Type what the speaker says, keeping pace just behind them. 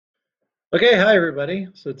Okay, hi everybody.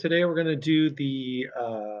 So today we're going to do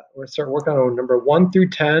we're going to start working on number 1 through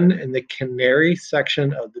 10 in the Canary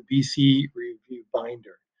section of the BC Review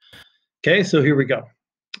Binder. Okay, so here we go.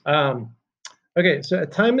 Okay, so a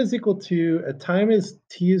time is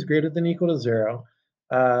t is greater than or equal to 0.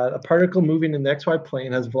 A particle moving in the xy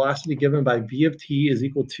plane has velocity given by v of t is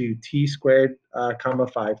equal to t squared, comma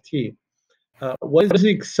 5t. What is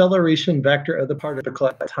the acceleration vector of the particle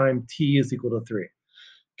at time t is equal to 3?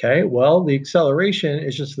 Okay, well, the acceleration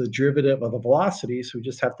is just the derivative of the velocity, so we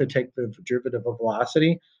just have to take the derivative of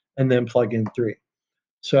velocity and then plug in 3.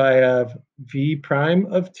 So I have v prime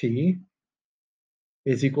of t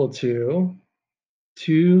is equal to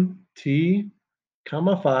 2t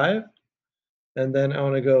comma 5, and then I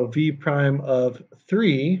want to go v prime of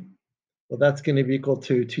 3. Well, that's going to be equal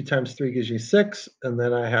to 2 times 3 gives you 6, and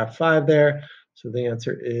then I have 5 there, so the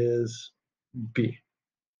answer is B.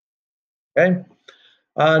 Okay,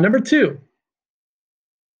 number 2.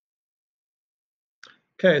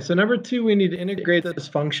 Okay, so number 2, we need to integrate this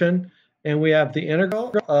function, and we have the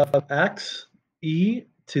integral of x e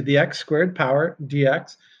to the x squared power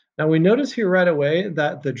dx. Now we notice here right away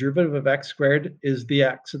that the derivative of x squared is the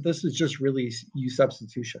x. So this is just really u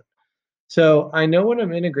substitution. So I know when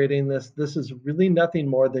I'm integrating this, this is really nothing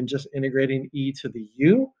more than just integrating e to the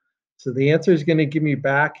u. So the answer is going to give me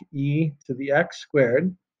back e to the x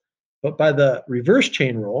squared. But by the reverse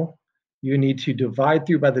chain rule, you need to divide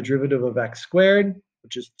through by the derivative of x squared,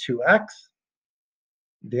 which is 2x.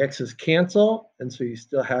 The x's cancel, and so you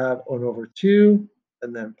still have 1 over 2,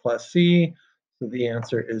 and then plus c. So the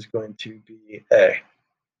answer is going to be A.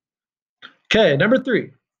 Okay, number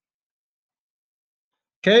 3.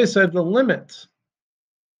 Okay, so I have the limit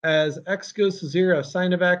as x goes to 0,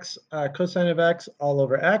 sine of x, cosine of x, all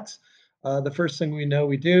over x. The first thing we know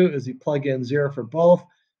we do is we plug in 0 for both.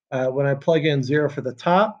 When I plug in 0 for the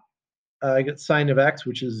top, I get sine of x,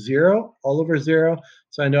 which is 0, all over 0.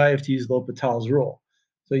 So I know I have to use L'Hopital's rule.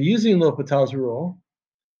 So using L'Hopital's rule,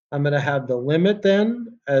 I'm going to have the limit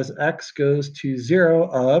then as x goes to 0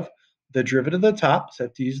 of the derivative of the top. So I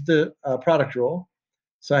have to use the product rule.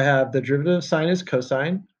 So I have the derivative of sine is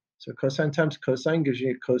cosine. So cosine times cosine gives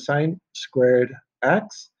you cosine squared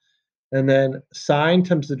x. And then sine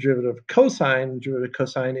times the derivative of cosine. The derivative of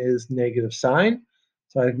cosine is negative sine.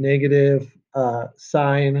 So I have negative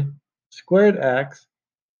sine squared x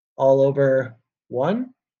all over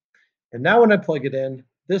 1. And now when I plug it in,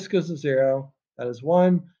 this goes to 0. That is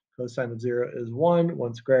 1. Cosine of 0 is 1.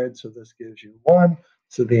 1 squared, so this gives you 1.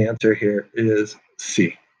 So the answer here is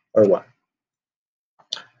C, or 1.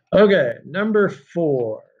 Okay, number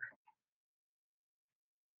 4.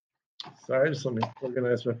 Sorry, just let me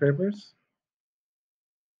organize my papers.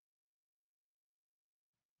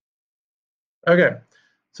 Okay,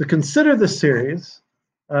 so consider the series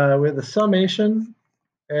where the summation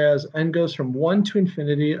as n goes from 1 to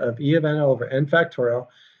infinity of e of n over n factorial.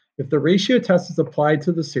 If the ratio test is applied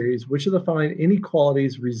to the series, which of the following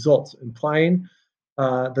inequalities results, implying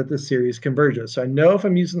that the series converges? So I know if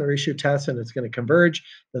I'm using the ratio test and it's going to converge,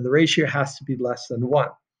 then the ratio has to be less than 1.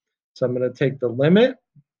 So I'm going to take the limit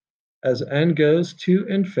as n goes to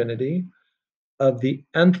infinity of the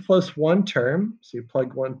nth plus 1 term. So you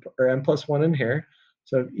plug 1 or n plus 1 in here.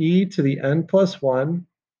 So e to the n plus 1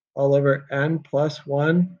 all over n plus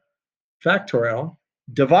 1 factorial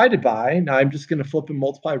divided by, now I'm just going to flip and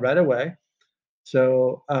multiply right away.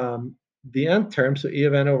 So the nth term, so e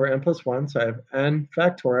of n over n plus 1, so I have n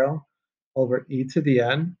factorial over e to the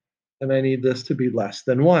n, and I need this to be less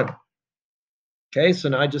than 1. Okay, so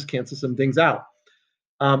now I just cancel some things out.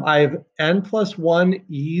 I have n plus 1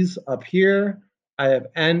 e's up here. I have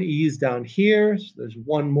n e's down here. So there's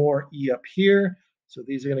one more e up here. So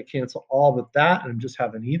these are going to cancel all but that, and I'm just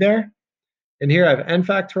have an e there. And here I have n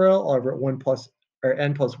factorial over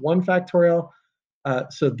n plus 1 factorial.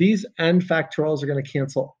 So these n factorials are going to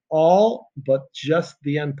cancel all but just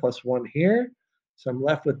the n plus 1 here. So I'm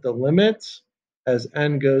left with the limits as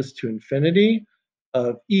n goes to infinity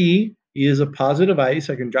of e. E is a positive value,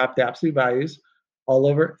 so I can drop the absolute values all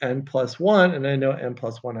over n plus 1. And I know n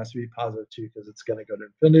plus 1 has to be positive too because it's going to go to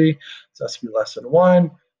infinity. So it has to be less than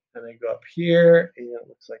 1. And I go up here, and it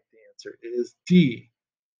looks like the answer is D.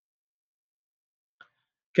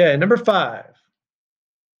 Okay, number 5.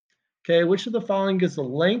 Okay, which of the following is the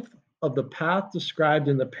length of the path described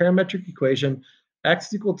in the parametric equation x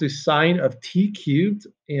is equal to sine of t cubed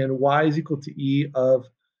and y is equal to e of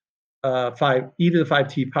 5 e to the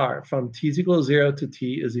 5t power from t is equal to 0 to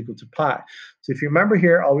t is equal to pi. So if you remember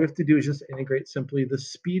here, all we have to do is just integrate simply the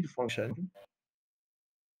speed function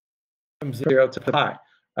from 0 to pi.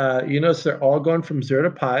 You notice they're all going from 0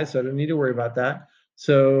 to pi, so I don't need to worry about that.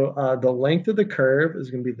 So the length of the curve is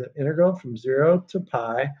going to be the integral from 0 to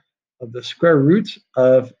pi of the square root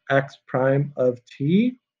of x prime of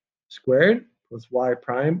t squared plus y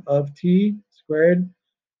prime of t squared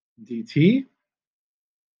dt.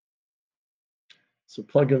 So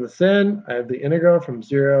plugging this in, I have the integral from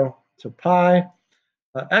 0 to pi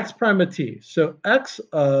x prime of t. So x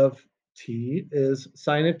of t is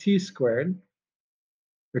sine of t squared,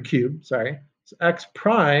 or cubed, sorry. So x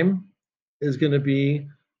prime is going to be,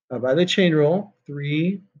 by the chain rule,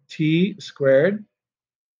 3t squared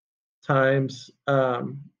times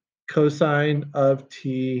cosine of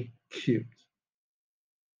t cubed.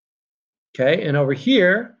 Okay, and over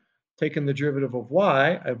here, taking the derivative of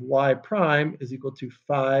y, I have y prime is equal to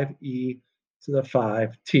 5e to the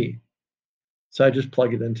 5t. So I just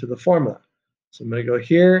plug it into the formula. So I'm going to go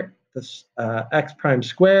here, this x prime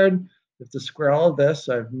squared. I have to square all of this.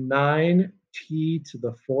 So I have 9t to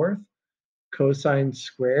the 4th cosine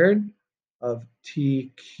squared of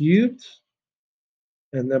t cubed,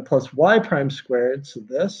 and then plus y prime squared, so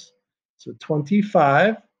this. So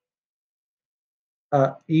 25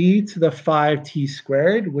 e to the 5t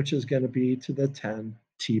squared, which is going to be to the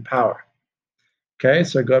 10t power. Okay,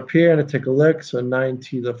 so I go up here and I take a look. So 9t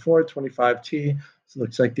to the 4th, 25t. So it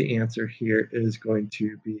looks like the answer here is going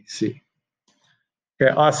to be C.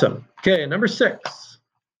 Okay, awesome. Okay, number 6.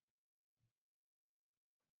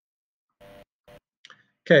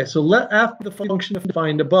 Okay, so let f be the function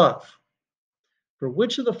defined above. For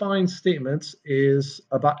which of the following statements is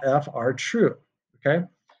about f are true? Okay,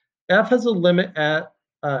 f has a limit at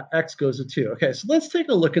x goes to 2. Okay, so let's take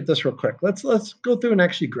a look at this real quick. Let's go through and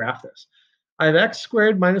actually graph this. I have x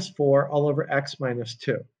squared minus 4 all over x minus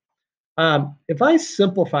 2. If I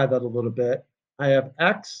simplify that a little bit, I have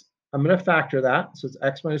x, I'm going to factor that. So it's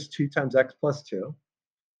x minus 2 times x plus 2.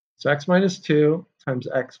 So x minus 2 times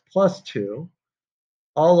x plus 2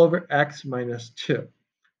 all over x minus 2.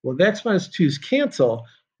 Well, the x minus 2's cancel.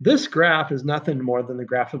 This graph is nothing more than the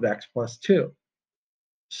graph of x plus 2.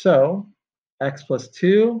 So x plus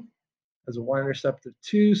 2 has a y-intercept of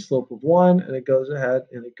 2, slope of 1, and it goes ahead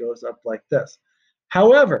and it goes up like this.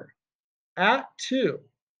 However, at 2,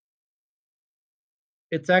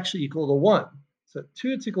 it's actually equal to 1. So at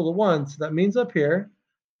 2, it's equal to 1. So that means up here,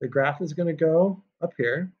 the graph is going to go up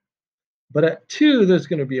here. But at 2, there's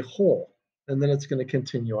going to be a hole. And then it's going to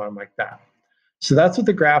continue on like that. So that's what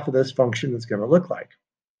the graph of this function is going to look like.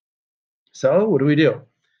 So what do we do?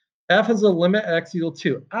 F has a limit at x equal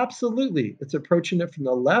 2. Absolutely. It's approaching it from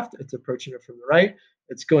the left. It's approaching it from the right.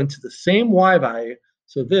 It's going to the same y value.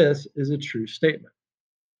 So this is a true statement.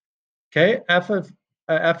 Okay,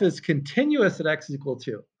 f is continuous at x equal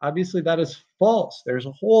 2. Obviously, that is false. There's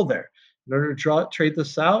a hole there. In order to trade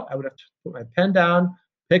this out, I would have to put my pen down,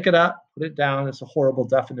 pick it up, put it down. It's a horrible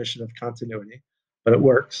definition of continuity, but it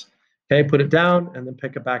works. Okay, put it down and then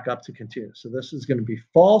pick it back up to continue. So this is going to be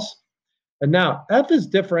false. And now f is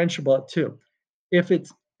differentiable at 2. If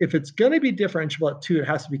it's going to be differentiable at 2, it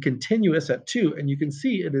has to be continuous at 2. And you can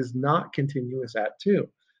see it is not continuous at 2.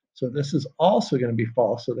 So this is also going to be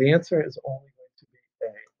false. So the answer is only going to be A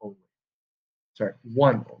only. Sorry,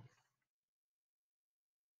 1 only.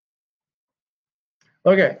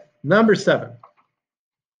 Okay, number 7.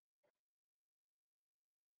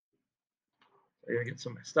 I gotta get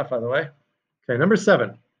some of my stuff out of the way. Okay, number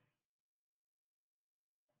 7.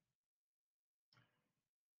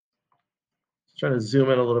 Just trying to zoom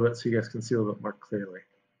in a little bit so you guys can see a little bit more clearly.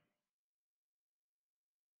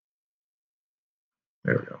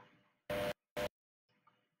 There we go.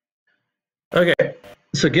 Okay,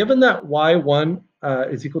 so given that y1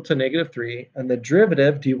 is equal to -3 and the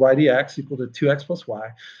derivative dy dx equal to 2x plus y,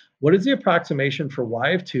 what is the approximation for y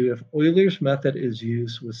of 2 if Euler's method is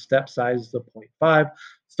used with step sizes of 0.5,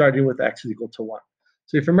 starting with x is equal to 1?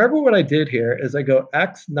 So if you remember what I did here is I go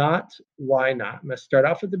x naught, y naught. I'm going to start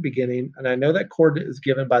off at the beginning, and I know that coordinate is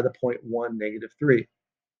given by the point 1, -3.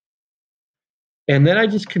 And then I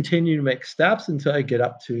just continue to make steps until I get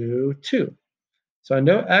up to 2. So I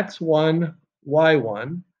know x1,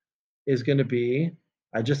 y1 is going to be,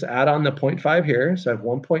 I just add on the 0.5 here. So I have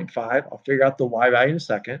 1.5. I'll figure out the y value in a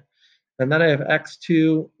second. And then I have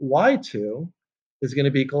x2, y2 is going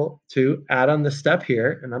to be equal to add on the step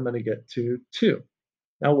here, and I'm going to get to 2.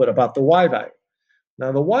 Now, what about the y value?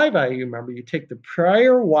 Now, the y value, remember, you take the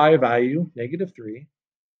prior y value, -3,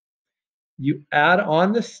 you add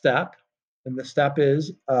on the step, and the step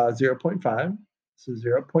is 0.5, so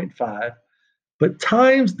 0.5, but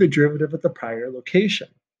times the derivative at the prior location.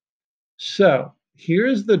 So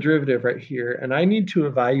here's the derivative right here, and I need to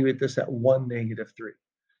evaluate this at 1, -3.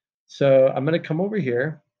 So I'm going to come over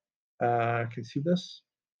here. Can you see this?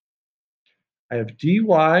 I have dy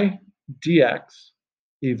dx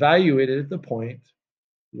evaluated at the point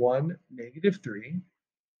 1, -3.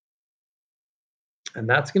 And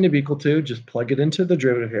that's going to be equal to, just plug it into the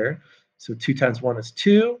derivative here. So 2 times 1 is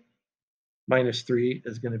 2, minus 3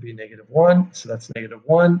 is going to be -1. So that's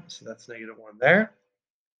 -1. So that's -1 there.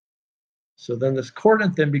 So then this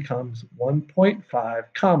coordinate then becomes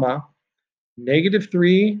 1.5, comma,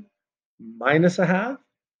 -3 minus a half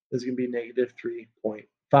is going to be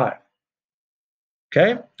 -3.5.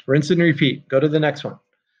 Okay, rinse and repeat. Go to the next one.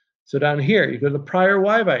 So down here, you go to the prior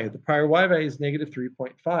y value. The prior y value is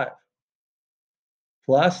 -3.5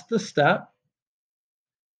 plus the step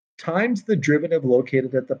times the derivative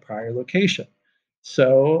located at the prior location.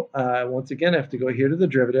 So once again, I have to go here to the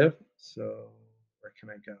derivative. So where can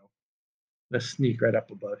I go? I'm going to sneak right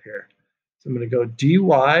up above here. So I'm going to go dy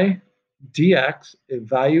dx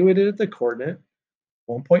evaluated at the coordinate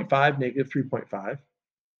 1.5, -3.5.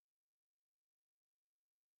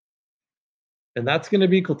 And that's going to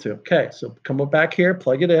be equal to, okay, so come back here,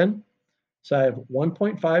 plug it in. So I have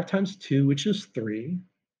 1.5 times 2, which is 3,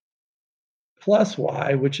 plus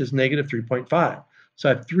y, which is -3.5. So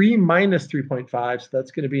I have 3 minus 3.5, so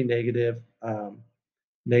that's going to be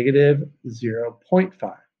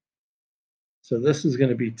 -0.5. So this is going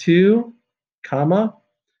to be 2, comma,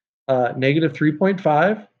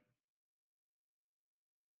 -3.5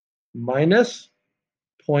 minus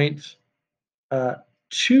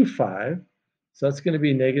 0.25. So that's going to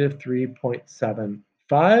be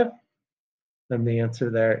 -3.75. Then the answer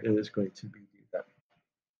there is going to be that.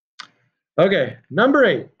 Okay, number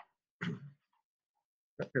 8.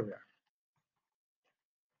 Here we are.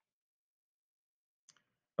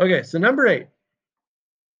 Okay, so number 8.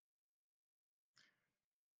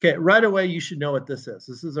 Okay, right away you should know what this is.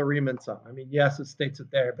 This is a Riemann sum. I mean, yes, it states it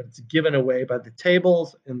there, but it's given away by the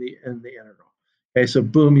tables in the integral. Okay, so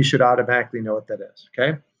boom, you should automatically know what that is.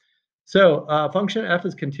 Okay, so function f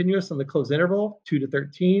is continuous on the closed interval 2 to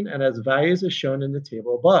 13 and has values as shown in the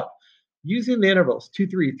table above. Using the intervals 2,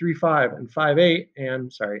 3, 3, 5, and 5, 8,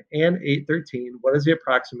 and 8, 13, what is the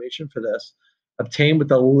approximation for this obtained with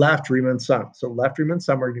the left Riemann sum? So left Riemann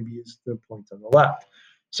sum are going to be used the points on the left.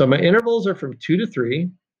 So my intervals are from 2 to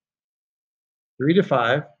 3, 3 to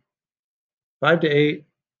 5, 5 to 8,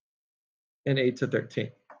 and 8 to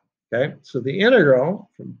 13. Okay, so the integral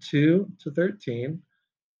from 2 to 13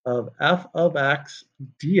 of f of x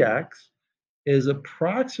dx is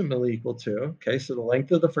approximately equal to, okay, so the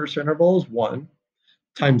length of the first interval is 1,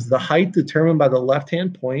 times the height determined by the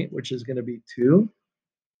left-hand point, which is going to be 2.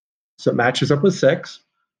 So it matches up with 6.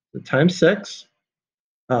 So times 6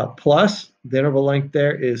 plus the interval length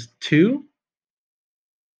there is 2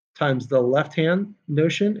 times the left-hand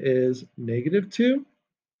notion is -2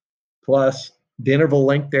 plus the interval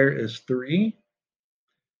length there is 3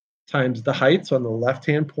 times the height, so on the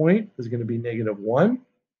left-hand point is going to be -1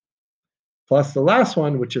 plus the last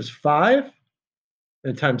one, which is 5,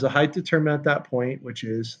 and times the height determined at that point, which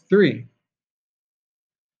is 3.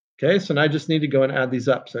 Okay, so now I just need to go and add these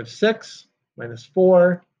up. So I have 6 minus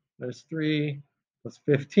 4 minus 3 plus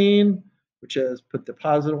 15, which is, put the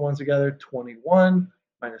positive ones together, 21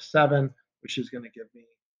 minus 7, which is going to give me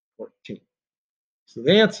 14. So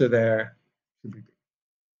the answer there should be B.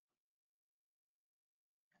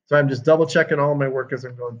 So I'm just double checking all my work as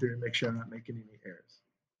I'm going through to make sure I'm not making any errors.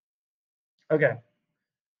 Okay,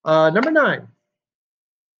 number 9.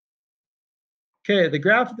 Okay, the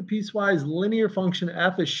graph of the piecewise linear function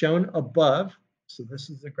f is shown above. So this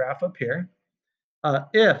is the graph up here.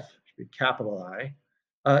 If, should be capital I,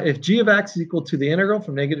 if g of x is equal to the integral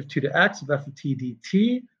from -2 to x of f of t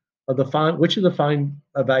dt, of the which of the following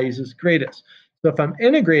values is greatest? So if I'm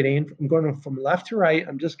integrating, I'm going from left to right,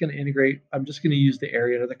 I'm just going to integrate, I'm just going to use the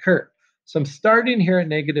area of the curve. So I'm starting here at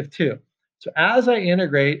 -2. So as I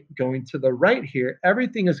integrate, going to the right here,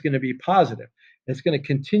 everything is going to be positive. It's going to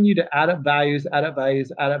continue to add up values, add up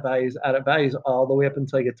values, add up values, add up values, all the way up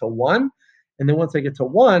until I get to 1. And then once I get to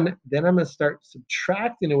 1, then I'm going to start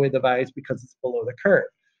subtracting away the values because it's below the curve.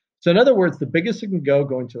 So in other words, the biggest it can go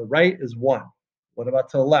going to the right is 1. What about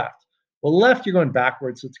to the left? Well, left, you're going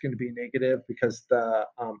backwards, so it's going to be negative because the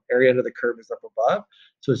area under the curve is up above.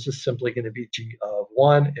 So it's just simply going to be g of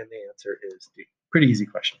 1, and the answer is D. Pretty easy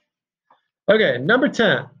question. Okay, number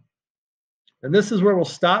 10. And this is where we'll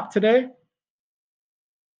stop today.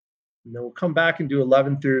 And then we'll come back and do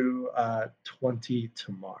 11 through 20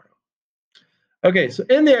 tomorrow. Okay, so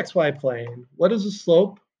in the xy plane, what is the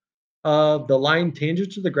slope of the line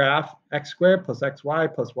tangent to the graph x squared plus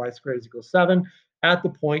xy plus y squared is equal to 7 at the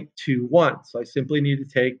point 2, 1? So I simply need to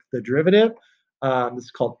take the derivative. This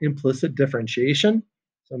is called implicit differentiation.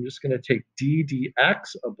 So I'm just going to take d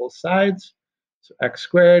dx of both sides. So x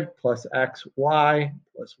squared plus xy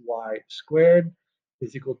plus y squared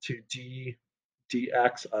is equal to d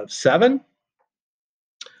dx of 7.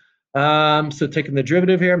 So taking the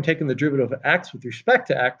derivative here, I'm taking the derivative of x with respect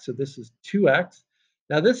to x. So this is 2x.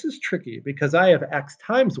 Now this is tricky because I have x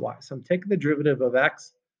times y. So I'm taking the derivative of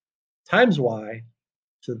x times y.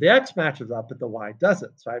 So the x matches up, but the y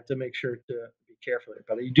doesn't. So I have to make sure to be careful here.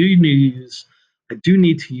 But I do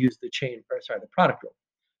need to use the product rule.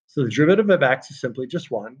 So the derivative of x is simply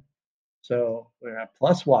just 1. So we're at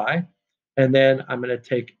plus y. And then I'm going to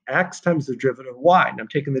take x times the derivative of y. And I'm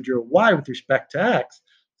taking the derivative of y with respect to x.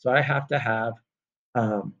 So I have to have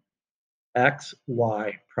x,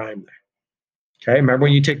 y prime there. Okay, remember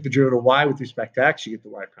when you take the derivative of y with respect to x, you get the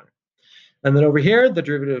y prime. And then over here, the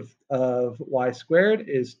derivative of y squared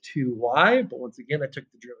is 2y. But once again, I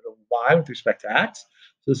took the derivative of y with respect to x.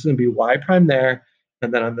 So this is going to be y prime there.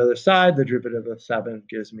 And then on the other side, the derivative of 7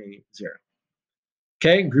 gives me 0.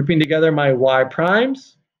 Okay, grouping together my y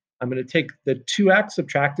primes. I'm going to take the 2x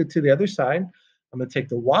subtracted to the other side. I'm going to take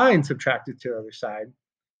the y and subtract it to the other side.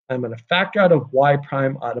 I'm going to factor out of y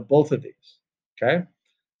prime out of both of these. Okay,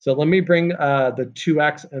 so let me bring the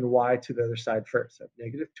 2x and y to the other side first. So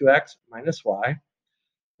negative 2x minus y.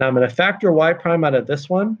 Now I'm going to factor y prime out of this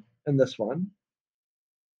one and this one.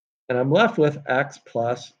 And I'm left with x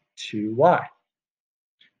plus 2y.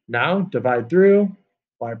 Now divide through.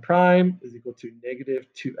 Y prime is equal to negative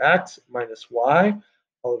 2x minus y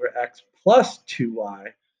all over x plus 2y.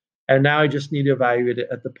 And now I just need to evaluate it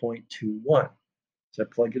at the point 2, 1. So I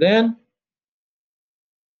plug it in.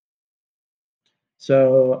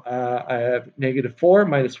 So I have negative 4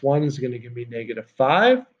 minus 1 is going to give me negative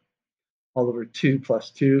 5. All over 2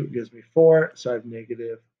 plus 2 gives me 4. So I have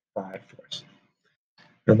negative 5 fourths.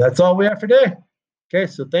 And that's all we have for today. Okay,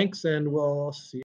 so thanks, and we'll see you.